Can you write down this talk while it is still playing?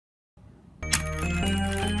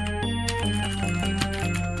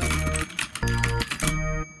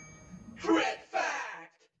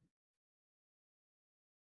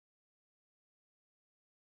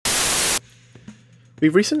We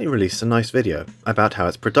recently released a nice video about how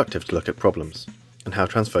it's productive to look at problems, and how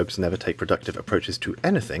transphobes never take productive approaches to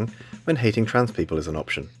anything when hating trans people is an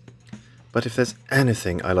option. But if there's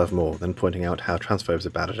anything I love more than pointing out how transphobes are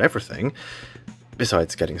bad at everything,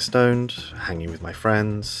 besides getting stoned, hanging with my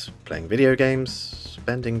friends, playing video games,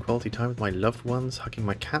 spending quality time with my loved ones, hugging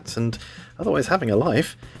my cats, and otherwise having a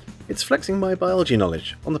life, it's flexing my biology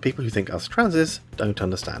knowledge on the people who think us transes don't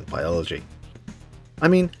understand biology. I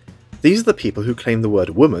mean, these are the people who claim the word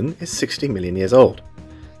woman is 60 million years old.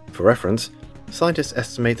 For reference, scientists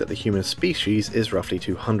estimate that the human species is roughly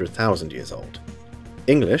 200,000 years old.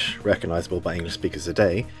 English, recognisable by English speakers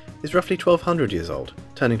today, is roughly 1200 years old,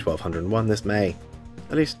 turning 1201 this May.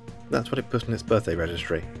 At least, that's what it put in its birthday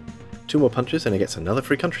registry. 2 more punches and it gets another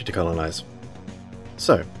free country to colonise.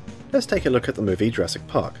 So, let's take a look at the movie Jurassic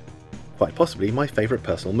Park. Quite possibly my favourite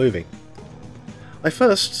personal movie. I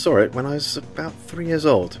first saw it when I was about 3 years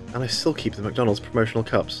old, and I still keep the McDonald's promotional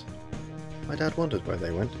cups. My dad wondered where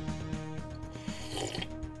they went.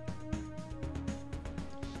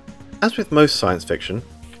 As with most science fiction,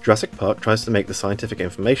 Jurassic Park tries to make the scientific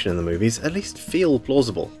information in the movies at least feel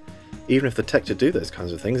plausible, even if the tech to do those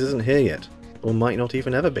kinds of things isn't here yet, or might not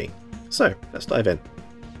even ever be. So, let's dive in.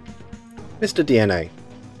 Mr. DNA.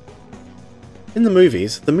 In the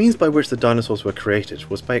movies, the means by which the dinosaurs were created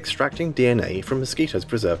was by extracting DNA from mosquitoes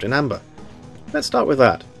preserved in amber. Let's start with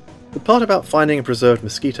that. The part about finding a preserved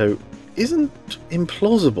mosquito isn't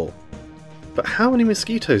implausible. But how many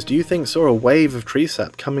mosquitoes do you think saw a wave of tree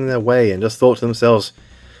sap coming their way and just thought to themselves,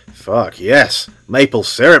 "Fuck yes, maple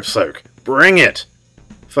syrup soak, bring it!"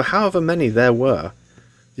 For however many there were,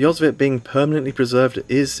 the odds of it being permanently preserved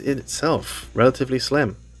is in itself relatively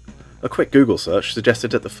slim. A quick Google search suggested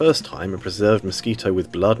that the first time a preserved mosquito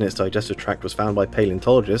with blood in its digestive tract was found by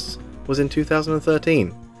paleontologists was in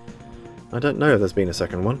 2013. I don't know if there's been a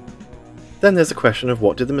second one. Then there's the question of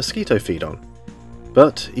what did the mosquito feed on?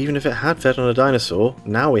 But even if it had fed on a dinosaur,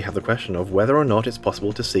 now we have the question of whether or not it's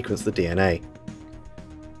possible to sequence the DNA.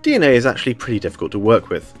 DNA is actually pretty difficult to work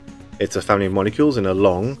with. It's a family of molecules in a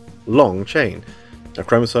long chain. A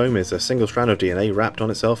chromosome is a single strand of DNA wrapped on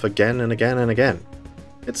itself again and again and again.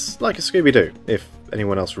 It's like a Scooby-Doo, if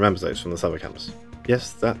anyone else remembers those from the summer camps.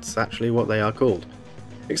 Yes, that's actually what they are called.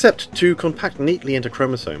 Except to compact neatly into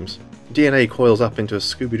chromosomes, DNA coils up into a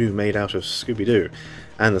Scooby-Doo made out of Scooby-Doo,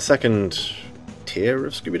 and the second tier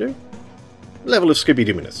of Scooby-Doo? Level of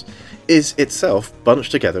Scooby-Doo-miness is itself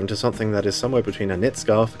bunched together into something that is somewhere between a knit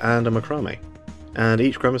scarf and a macrame, and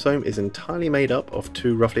each chromosome is entirely made up of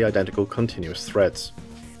 2 roughly identical continuous threads.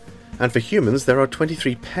 And for humans, there are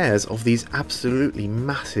 23 pairs of these absolutely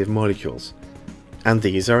massive molecules. And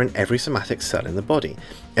these are in every somatic cell in the body.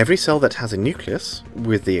 Every cell that has a nucleus,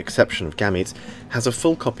 with the exception of gametes, has a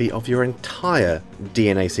full copy of your entire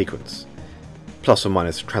DNA sequence. Plus or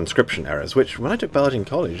minus transcription errors, which when I took biology in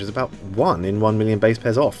college is about 1 in 1 million base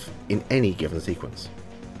pairs off in any given sequence.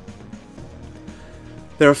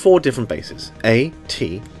 There are 4 different bases, A,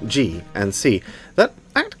 T, G, and C, that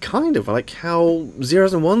act kind of like how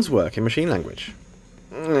zeros and ones work in machine language.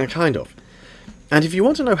 Kind of. And if you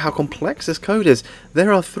want to know how complex this code is,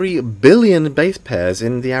 there are 3 billion base pairs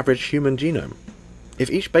in the average human genome.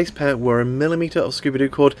 If each base pair were a millimeter of Scooby-Doo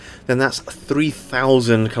cord, then that's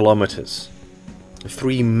 3,000 kilometers.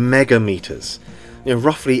 3 megameters.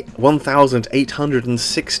 Roughly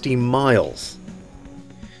 1,860 miles.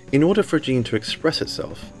 In order for a gene to express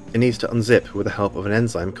itself, it needs to unzip with the help of an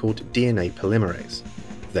enzyme called DNA polymerase.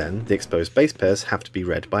 Then, the exposed base pairs have to be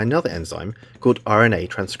read by another enzyme called RNA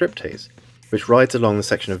transcriptase, which rides along the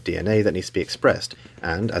section of DNA that needs to be expressed,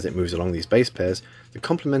 and as it moves along these base pairs, the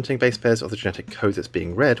complementing base pairs of the genetic code that's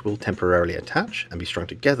being read will temporarily attach and be strung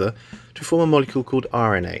together to form a molecule called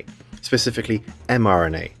RNA, specifically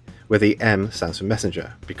mRNA, where the M stands for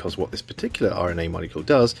messenger, because what this particular RNA molecule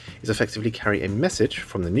does is effectively carry a message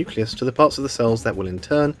from the nucleus to the parts of the cells that will in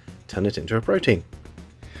turn turn it into a protein.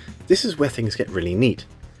 This is where things get really neat.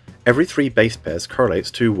 Every 3 base pairs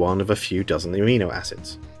correlates to one of a few dozen amino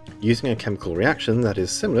acids. Using a chemical reaction that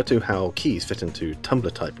is similar to how keys fit into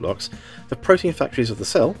tumbler-type locks, the protein factories of the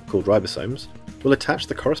cell, called ribosomes, will attach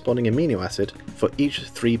the corresponding amino acid for each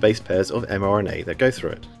 3 base pairs of mRNA that go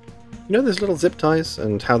through it. You know those little zip ties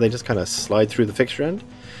and how they just kind of slide through the fixture end?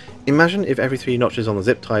 Imagine if every 3 notches on the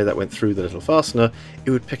zip tie that went through the little fastener,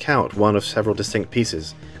 it would pick out one of several distinct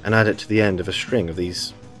pieces and add it to the end of a string of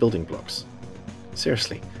these building blocks.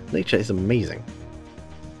 Seriously, nature is amazing.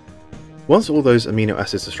 Once all those amino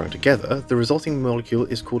acids are strung together, the resulting molecule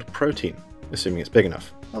is called protein, assuming it's big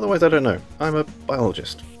enough. Otherwise I don't know, I'm a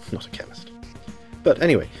biologist, not a chemist. But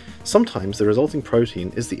anyway, sometimes the resulting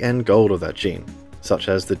protein is the end goal of that gene, such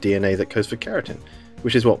as the DNA that codes for keratin,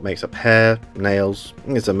 which is what makes up hair, nails,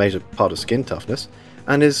 is a major part of skin toughness,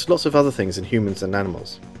 and is lots of other things in humans and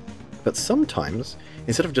animals. But sometimes,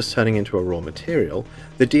 instead of just turning into a raw material,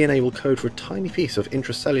 the DNA will code for a tiny piece of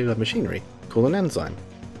intracellular machinery called an enzyme.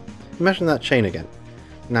 Imagine that chain again.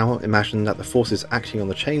 Now imagine that the forces acting on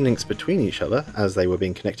the chain links between each other, as they were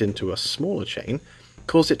being connected into a smaller chain,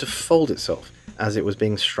 caused it to fold itself as it was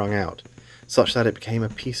being strung out, such that it became a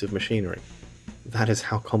piece of machinery. That is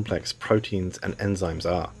how complex proteins and enzymes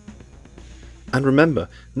are. And remember,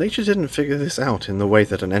 nature didn't figure this out in the way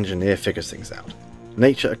that an engineer figures things out.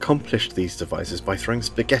 Nature accomplished these devices by throwing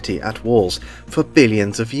spaghetti at walls for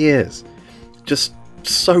billions of years. Just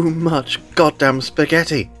so much goddamn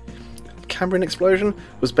spaghetti! Cambrian explosion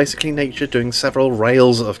was basically nature doing several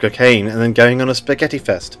rails of cocaine and then going on a spaghetti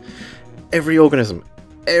fest. Every organism,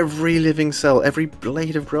 every living cell, every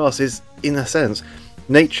blade of grass is, in a sense,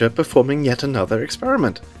 nature performing yet another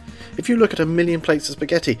experiment. If you look at 1 million plates of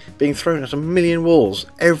spaghetti being thrown at 1 million walls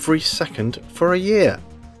every second for a year.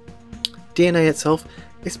 DNA itself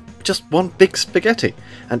is just one big spaghetti,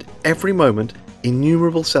 and every moment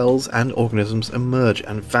innumerable cells and organisms emerge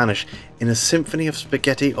and vanish in a symphony of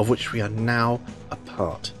spaghetti of which we are now a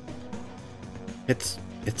part. It's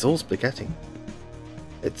all spaghetti.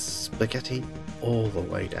 It's spaghetti all the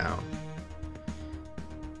way down.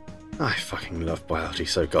 I fucking love biology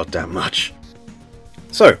so goddamn much.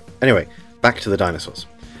 So, anyway, back to the dinosaurs.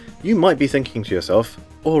 You might be thinking to yourself,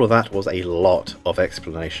 all of that was a lot of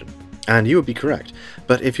explanation. And you would be correct,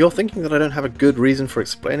 but if you're thinking that I don't have a good reason for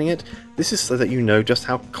explaining it, this is so that you know just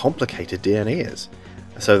how complicated DNA is.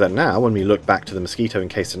 So that now, when we look back to the mosquito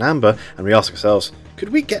encased in amber, and we ask ourselves, could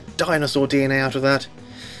we get dinosaur DNA out of that?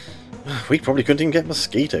 We probably couldn't even get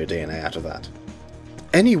mosquito DNA out of that.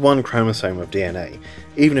 Any one chromosome of DNA,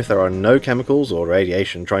 even if there are no chemicals or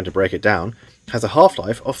radiation trying to break it down, has a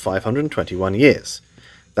half-life of 521 years.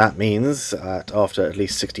 That means that after at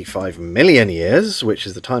least 65 million years, which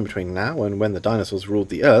is the time between now and when the dinosaurs ruled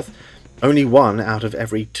the Earth, only 1 out of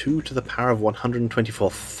every 2 to the power of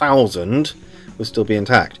 124,000 will still be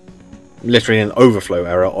intact. Literally an overflow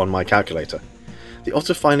error on my calculator. The odds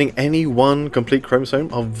of finding any one complete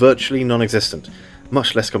chromosome are virtually non-existent,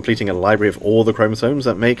 much less completing a library of all the chromosomes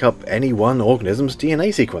that make up any one organism's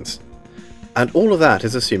DNA sequence. And all of that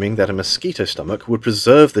is assuming that a mosquito stomach would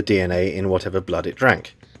preserve the DNA in whatever blood it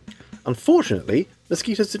drank. Unfortunately,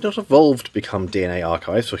 mosquitoes did not evolve to become DNA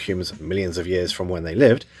archives for humans millions of years from when they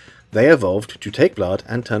lived. They evolved to take blood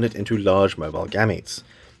and turn it into large mobile gametes.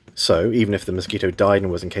 So, even if the mosquito died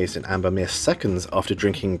and was encased in amber mere seconds after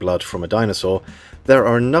drinking blood from a dinosaur, there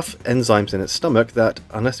are enough enzymes in its stomach that,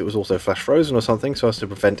 unless it was also flash frozen or something so as to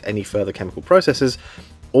prevent any further chemical processes,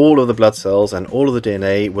 all of the blood cells and all of the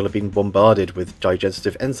DNA will have been bombarded with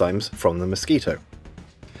digestive enzymes from the mosquito.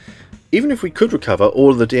 Even if we could recover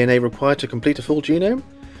all of the DNA required to complete a full genome,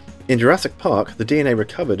 in Jurassic Park the DNA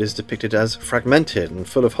recovered is depicted as fragmented and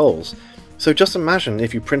full of holes. So just imagine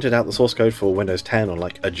if you printed out the source code for Windows 10 on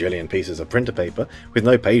like a jillion pieces of printer paper with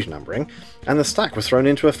no page numbering, and the stack was thrown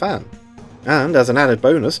into a fan. And as an added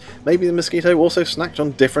bonus, maybe the mosquito also snacked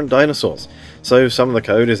on different dinosaurs, so some of the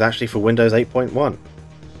code is actually for Windows 8.1.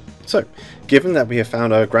 So, given that we have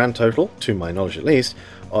found a grand total, to my knowledge at least,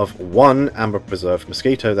 of 1 amber-preserved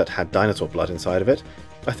mosquito that had dinosaur blood inside of it,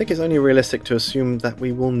 I think it's only realistic to assume that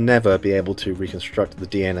we will never be able to reconstruct the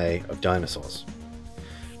DNA of dinosaurs.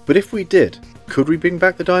 But if we did, could we bring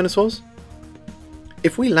back the dinosaurs?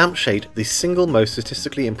 If we lampshade the single most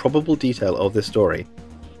statistically improbable detail of this story,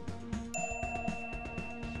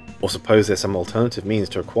 or suppose there's some alternative means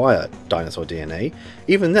to acquire dinosaur DNA,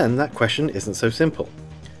 even then that question isn't so simple.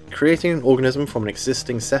 Creating an organism from an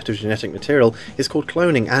existing set of genetic material is called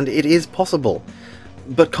cloning, and it is possible,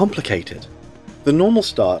 but complicated. The normal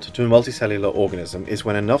start to a multicellular organism is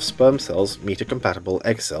when enough sperm cells meet a compatible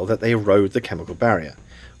egg cell that they erode the chemical barrier.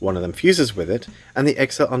 One of them fuses with it, and the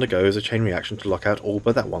egg cell undergoes a chain reaction to lock out all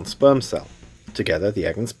but that one sperm cell. Together, the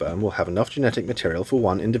egg and sperm will have enough genetic material for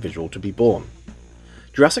one individual to be born.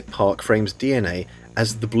 Jurassic Park frames DNA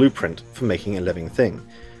as the blueprint for making a living thing,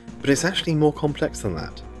 but it's actually more complex than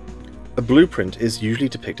that. A blueprint is usually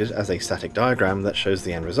depicted as a static diagram that shows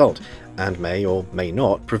the end result, and may or may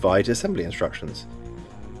not provide assembly instructions.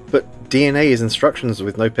 But DNA is instructions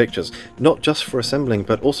with no pictures, not just for assembling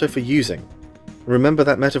but also for using. Remember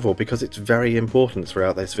that metaphor because it's very important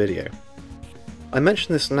throughout this video. I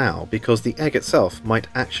mention this now because the egg itself might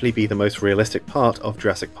actually be the most realistic part of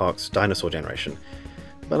Jurassic Park's dinosaur generation,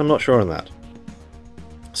 but I'm not sure on that.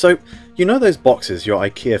 So, you know those boxes your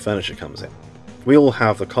IKEA furniture comes in? We all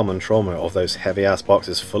have the common trauma of those heavy-ass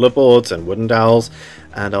boxes full of boards and wooden dowels,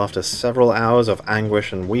 and after several hours of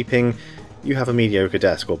anguish and weeping, you have a mediocre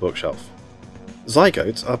desk or bookshelf.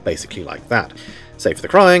 Zygotes are basically like that, save for the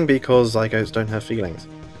crying because zygotes don't have feelings.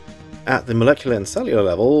 At the molecular and cellular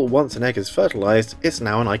level, once an egg is fertilized, it's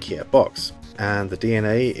now an IKEA box, and the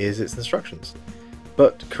DNA is its instructions.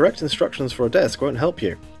 But correct instructions for a desk won't help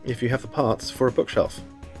you if you have the parts for a bookshelf.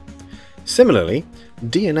 Similarly,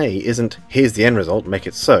 DNA isn't "here's the end result, make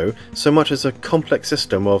it so" much as a complex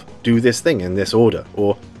system of "do this thing in this order,"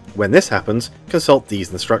 or "when this happens, consult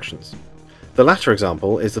these instructions." The latter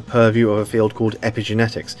example is the purview of a field called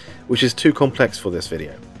epigenetics, which is too complex for this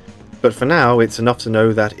video. But for now, it's enough to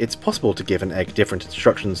know that it's possible to give an egg different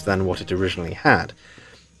instructions than what it originally had.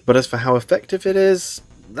 But as for how effective it is,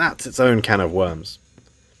 that's its own can of worms.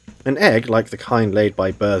 An egg, like the kind laid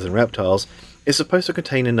by birds and reptiles, is supposed to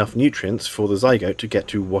contain enough nutrients for the zygote to get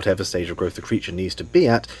to whatever stage of growth the creature needs to be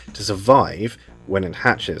at to survive when it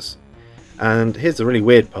hatches. And here's the really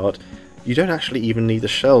weird part, you don't actually even need the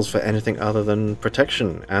shells for anything other than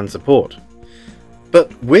protection and support.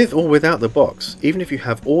 But with or without the box, even if you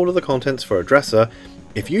have all of the contents for a dresser,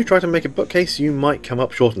 if you try to make a bookcase you might come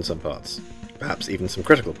up short in some parts, perhaps even some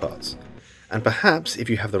critical parts. And perhaps if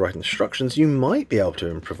you have the right instructions you might be able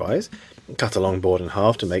to improvise, cut a long board in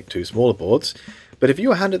half to make 2 smaller boards, but if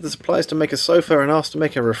you are handed the supplies to make a sofa and asked to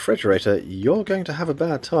make a refrigerator, you're going to have a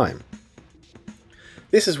bad time.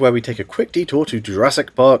 This is where we take a quick detour to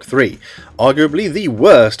Jurassic Park 3, arguably the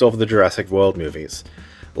worst of the Jurassic World movies.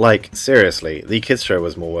 Like, seriously, the kids show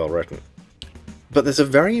was more well written. But there's a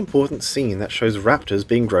very important scene that shows raptors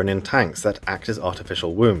being grown in tanks that act as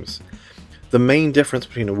artificial wombs. The main difference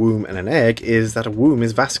between a womb and an egg is that a womb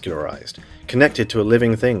is vascularized, connected to a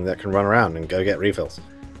living thing that can run around and go get refills.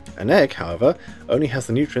 An egg, however, only has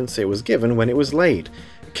the nutrients it was given when it was laid.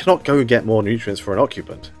 It cannot go get more nutrients for an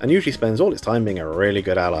occupant, and usually spends all its time being a really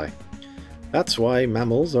good ally. That's why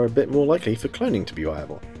mammals are a bit more likely for cloning to be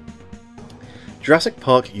viable. Jurassic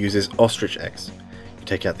Park uses ostrich eggs. You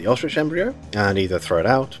take out the ostrich embryo, and either throw it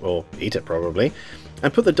out, or eat it probably,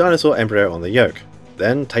 and put the dinosaur embryo on the yolk.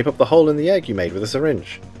 Then tape up the hole in the egg you made with a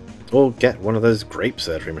syringe. Or get one of those grape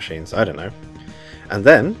surgery machines, I don't know. And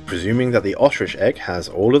then, presuming that the ostrich egg has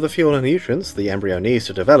all of the fuel and nutrients the embryo needs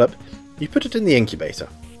to develop, you put it in the incubator,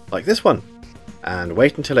 like this one, and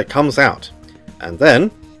wait until it comes out. And then...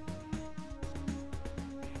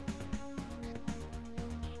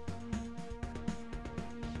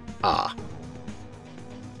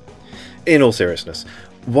 In all seriousness,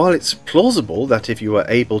 while it's plausible that if you were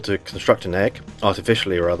able to construct an egg,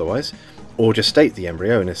 artificially or otherwise, or gestate the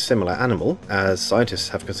embryo in a similar animal, as scientists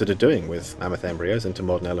have considered doing with mammoth embryos into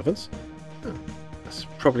modern elephants, that's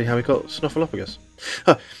probably how we got Snuffleupagus.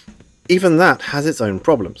 Even that has its own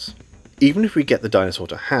problems. Even if we get the dinosaur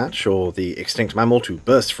to hatch, or the extinct mammal to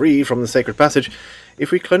burst free from the sacred passage,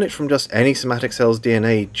 if we clone it from just any somatic cell's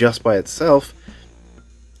DNA just by itself,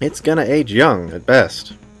 it's gonna age young at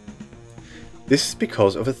best. This is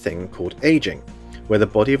because of a thing called aging, where the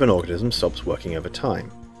body of an organism stops working over time.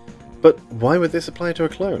 But why would this apply to a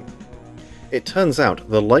clone? It turns out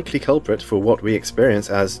the likely culprit for what we experience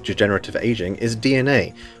as degenerative aging is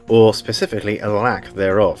DNA, or specifically a lack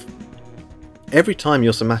thereof. Every time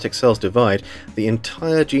your somatic cells divide, the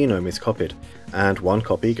entire genome is copied, and one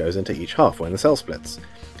copy goes into each half when the cell splits.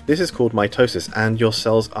 This is called mitosis, and your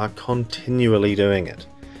cells are continually doing it.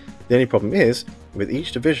 The only problem is, with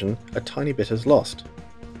each division, a tiny bit is lost.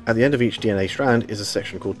 At the end of each DNA strand is a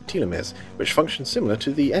section called telomeres, which functions similar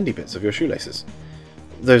to the endy bits of your shoelaces.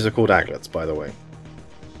 Those are called aglets, by the way.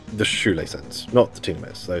 The shoelace ends, not the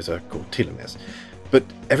telomeres, those are called telomeres. But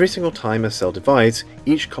every single time a cell divides,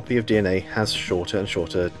 each copy of DNA has shorter and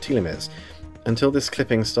shorter telomeres, until this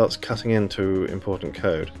clipping starts cutting into important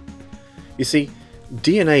code. You see,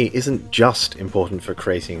 DNA isn't just important for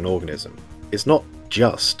creating an organism. It's not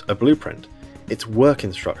just a blueprint. It's work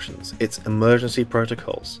instructions, it's emergency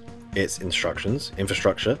protocols, it's instructions,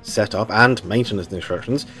 infrastructure, setup and maintenance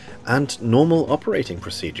instructions, and normal operating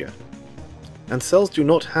procedure. And cells do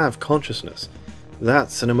not have consciousness.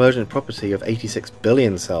 That's an emergent property of 86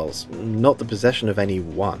 billion cells, not the possession of any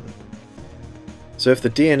one. So if the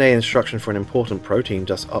DNA instruction for an important protein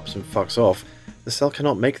just ups and fucks off, the cell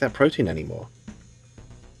cannot make that protein anymore.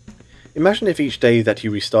 Imagine if each day that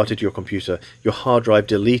you restarted your computer, your hard drive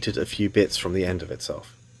deleted a few bits from the end of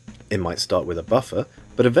itself. It might start with a buffer,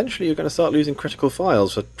 but eventually you're going to start losing critical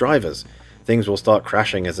files for drivers. Things will start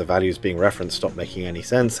crashing as the values being referenced stop making any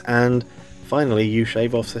sense, and finally you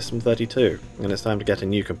shave off System 32, and it's time to get a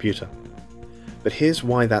new computer. But here's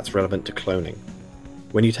why that's relevant to cloning.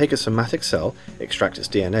 When you take a somatic cell, extract its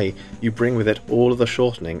DNA, you bring with it all of the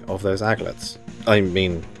shortening of those aglets. I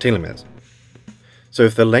mean telomeres. So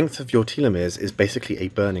if the length of your telomeres is basically a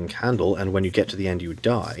burning candle and when you get to the end you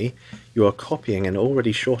die, you are copying an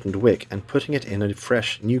already shortened wick and putting it in a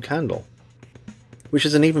fresh new candle. Which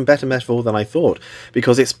is an even better metaphor than I thought,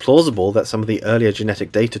 because it's plausible that some of the earlier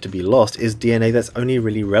genetic data to be lost is DNA that's only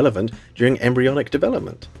really relevant during embryonic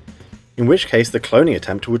development. In which case the cloning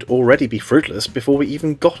attempt would already be fruitless before we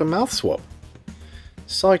even got a mouth swab.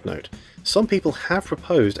 Side note, some people have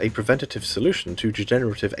proposed a preventative solution to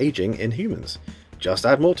degenerative aging in humans. Just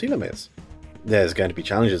add more telomeres. There's going to be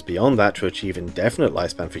challenges beyond that to achieve indefinite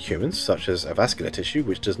lifespan for humans, such as avascular tissue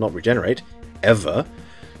which does not regenerate, ever,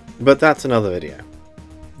 but that's another video.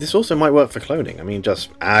 This also might work for cloning. I mean,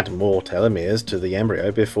 just add more telomeres to the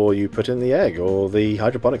embryo before you put in the egg, or the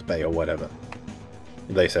hydroponics bay, or whatever.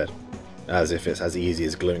 They said, as if it's as easy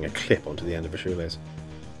as gluing a clip onto the end of a shoelace.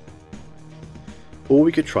 Or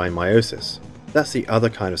we could try meiosis. That's the other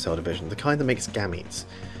kind of cell division, the kind that makes gametes.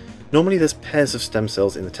 Normally there's pairs of stem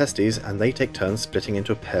cells in the testes, and they take turns splitting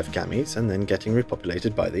into a pair of gametes and then getting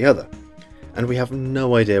repopulated by the other. And we have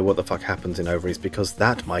no idea what the fuck happens in ovaries because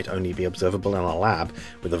that might only be observable in a lab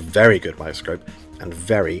with a very good microscope and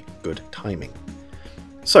very good timing.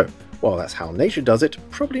 So, while that's how nature does it,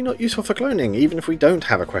 probably not useful for cloning, even if we don't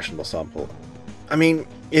have a questionable sample. I mean,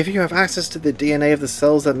 if you have access to the DNA of the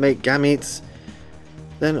cells that make gametes,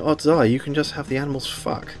 then odds are you can just have the animals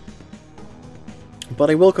fuck. But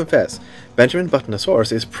I will confess, Benjamin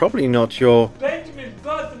Buttonosaurus is probably not your... Benjamin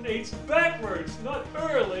Button eats backwards, not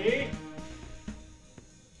early!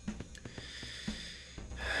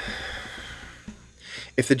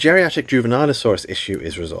 If the geriatric juvenilosaurus issue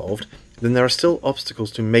is resolved, then there are still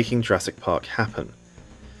obstacles to making Jurassic Park happen.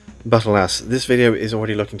 But alas, this video is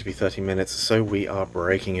already looking to be 30 minutes, so we are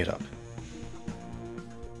breaking it up.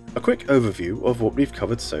 A quick overview of what we've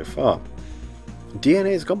covered so far.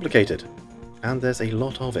 DNA is complicated, and there's a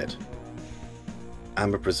lot of it.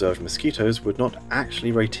 Amber preserved mosquitoes would not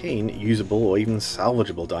actually retain usable or even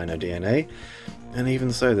salvageable dino DNA, and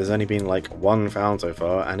even so there's only been like one found so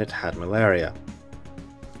far and it had malaria.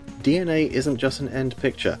 DNA isn't just an end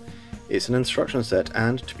picture, it's an instruction set,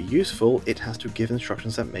 and to be useful it has to give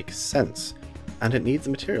instructions that make sense, and it needs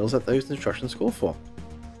the materials that those instructions call for.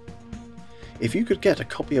 If you could get a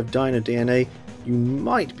copy of dino DNA, you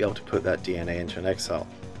might be able to put that DNA into an egg cell.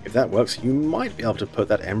 If that works, you might be able to put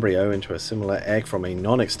that embryo into a similar egg from a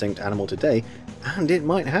non-extinct animal today, and it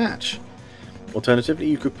might hatch. Alternatively,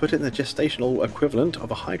 you could put it in the gestational equivalent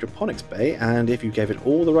of a hydroponics bay, and if you gave it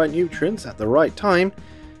all the right nutrients at the right time,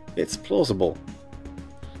 it's plausible.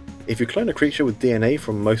 If you clone a creature with DNA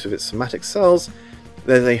from most of its somatic cells,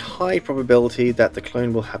 there's a high probability that the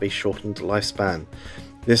clone will have a shortened lifespan.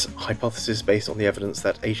 This hypothesis is based on the evidence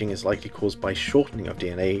that aging is likely caused by shortening of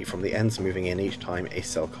DNA from the ends moving in each time a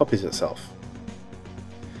cell copies itself.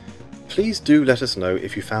 Please do let us know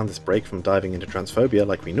if you found this break from diving into transphobia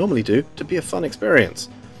like we normally do to be a fun experience,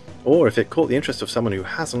 or if it caught the interest of someone who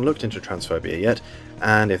hasn't looked into transphobia yet,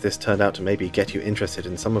 and if this turned out to maybe get you interested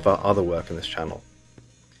in some of our other work in this channel.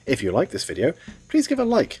 If you like this video, please give a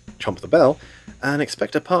like, chomp the bell, and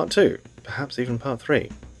expect a part 2, perhaps even part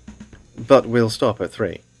 3. But we'll stop at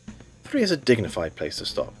 3. 3 is a dignified place to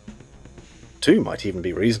stop. 2 might even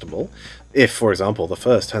be reasonable, if, for example, the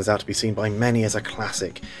first turns out to be seen by many as a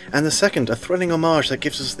classic, and the second a thrilling homage that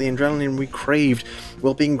gives us the adrenaline we craved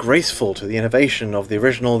while being graceful to the innovation of the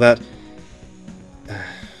original that...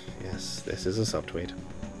 yes, this is a subtweet.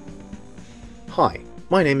 Hi,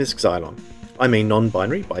 my name is Xyalon. I'm a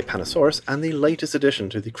non-binary Bipanosaurus and the latest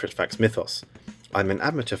addition to the CritFacts mythos. I'm an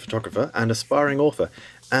amateur photographer and aspiring author,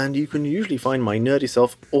 and you can usually find my nerdy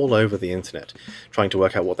self all over the internet, trying to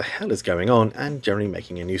work out what the hell is going on and generally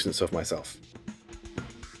making a nuisance of myself.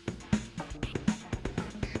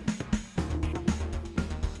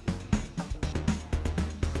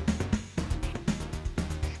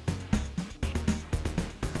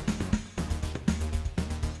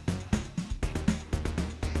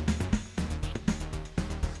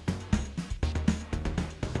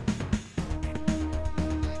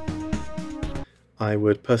 I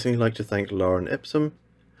would personally like to thank Lauren Ipsum.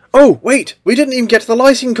 Oh, wait! We didn't even get to the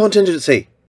lysine contingency!